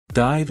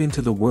Dive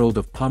into the world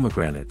of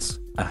pomegranates,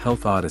 a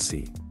health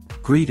odyssey.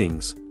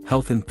 Greetings,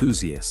 health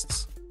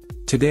enthusiasts.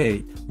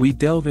 Today, we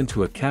delve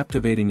into a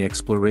captivating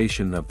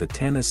exploration of the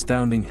 10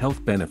 astounding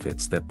health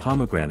benefits that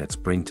pomegranates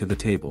bring to the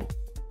table.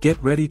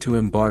 Get ready to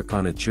embark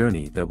on a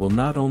journey that will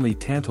not only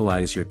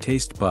tantalize your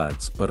taste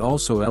buds but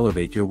also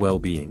elevate your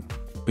well-being.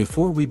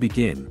 Before we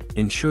begin,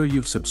 ensure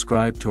you've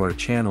subscribed to our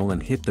channel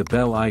and hit the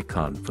bell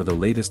icon for the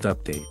latest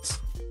updates.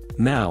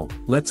 Now,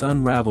 let's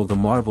unravel the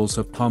marvels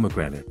of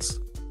pomegranates.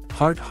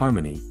 Heart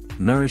harmony,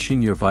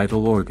 nourishing your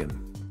vital organ.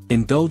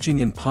 Indulging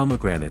in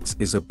pomegranates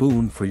is a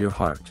boon for your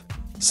heart.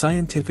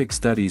 Scientific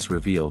studies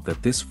reveal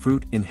that this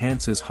fruit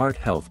enhances heart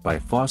health by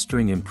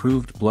fostering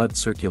improved blood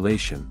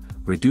circulation,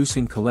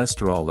 reducing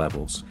cholesterol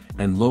levels,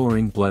 and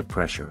lowering blood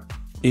pressure.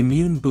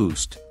 Immune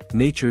boost,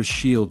 nature's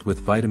shield with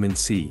vitamin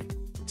C.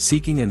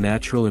 Seeking a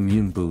natural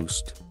immune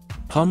boost?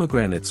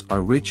 Pomegranates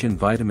are rich in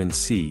vitamin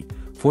C,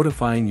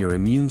 fortifying your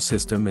immune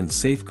system and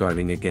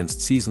safeguarding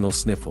against seasonal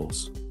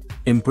sniffles.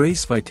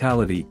 Embrace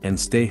vitality and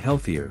stay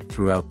healthier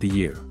throughout the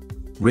year.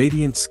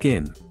 Radiant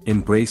skin,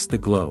 embrace the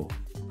glow.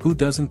 Who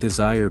doesn't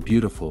desire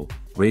beautiful,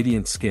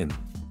 radiant skin?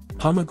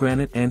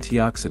 Pomegranate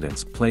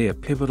antioxidants play a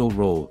pivotal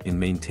role in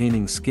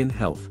maintaining skin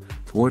health,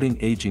 thwarting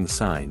aging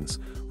signs,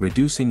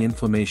 reducing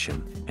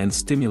inflammation, and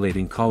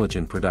stimulating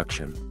collagen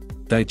production.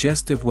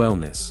 Digestive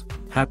wellness,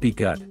 happy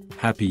gut,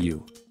 happy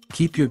you.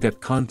 Keep your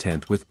gut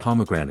content with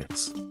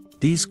pomegranates.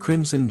 These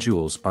crimson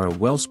jewels are a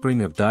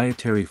wellspring of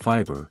dietary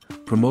fiber,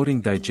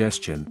 promoting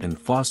digestion and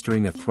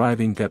fostering a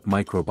thriving gut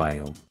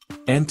microbiome.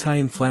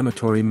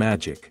 Anti-inflammatory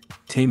magic,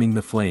 taming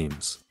the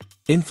flames.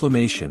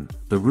 Inflammation,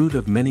 the root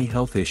of many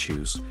health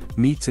issues,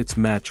 meets its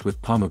match with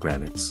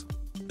pomegranates.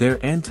 Their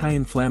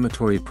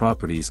anti-inflammatory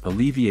properties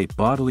alleviate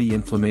bodily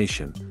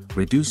inflammation,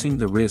 reducing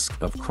the risk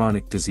of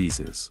chronic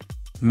diseases.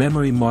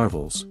 Memory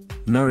marvels,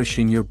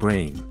 nourishing your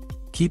brain.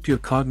 Keep your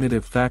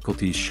cognitive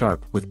faculties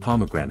sharp with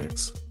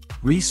pomegranates.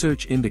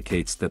 Research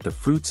indicates that the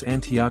fruit's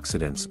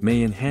antioxidants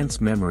may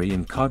enhance memory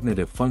and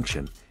cognitive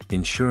function,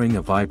 ensuring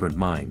a vibrant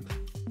mind.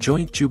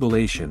 Joint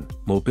jubilation,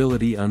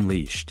 mobility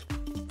unleashed.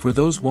 For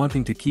those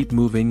wanting to keep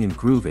moving and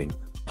grooving,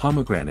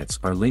 pomegranates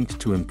are linked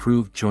to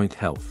improved joint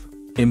health.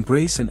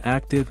 Embrace an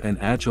active and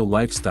agile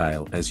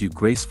lifestyle as you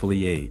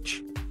gracefully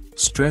age.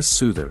 Stress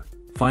soother,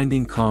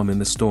 finding calm in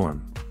the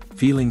storm.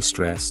 Feeling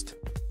stressed?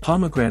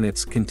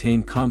 Pomegranates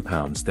contain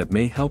compounds that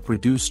may help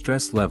reduce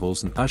stress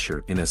levels and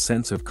usher in a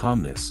sense of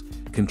calmness,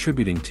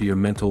 contributing to your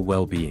mental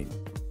well-being.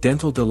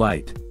 Dental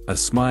delight, a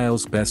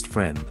smile's best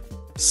friend.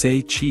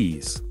 Say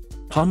cheese.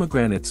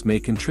 Pomegranates may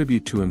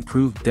contribute to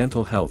improved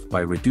dental health by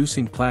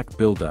reducing plaque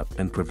buildup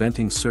and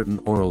preventing certain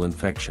oral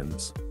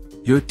infections.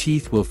 Your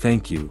teeth will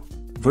thank you.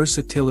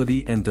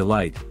 Versatility and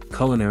delight,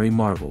 culinary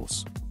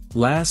marvels.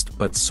 Last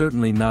but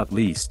certainly not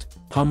least,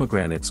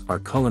 pomegranates are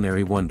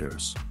culinary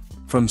wonders.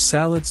 From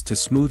salads to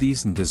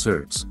smoothies and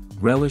desserts,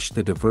 relish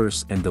the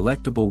diverse and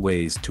delectable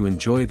ways to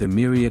enjoy the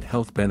myriad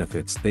health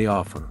benefits they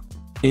offer.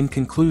 In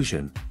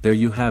conclusion, there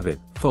you have it,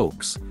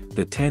 folks,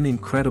 the 10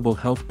 incredible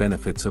health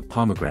benefits of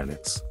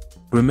pomegranates.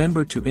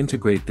 Remember to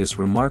integrate this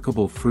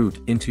remarkable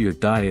fruit into your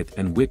diet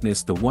and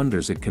witness the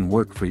wonders it can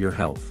work for your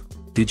health.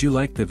 Did you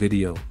like the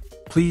video?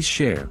 Please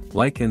share,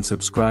 like and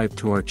subscribe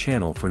to our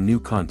channel for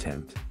new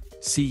content.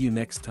 See you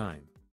next time.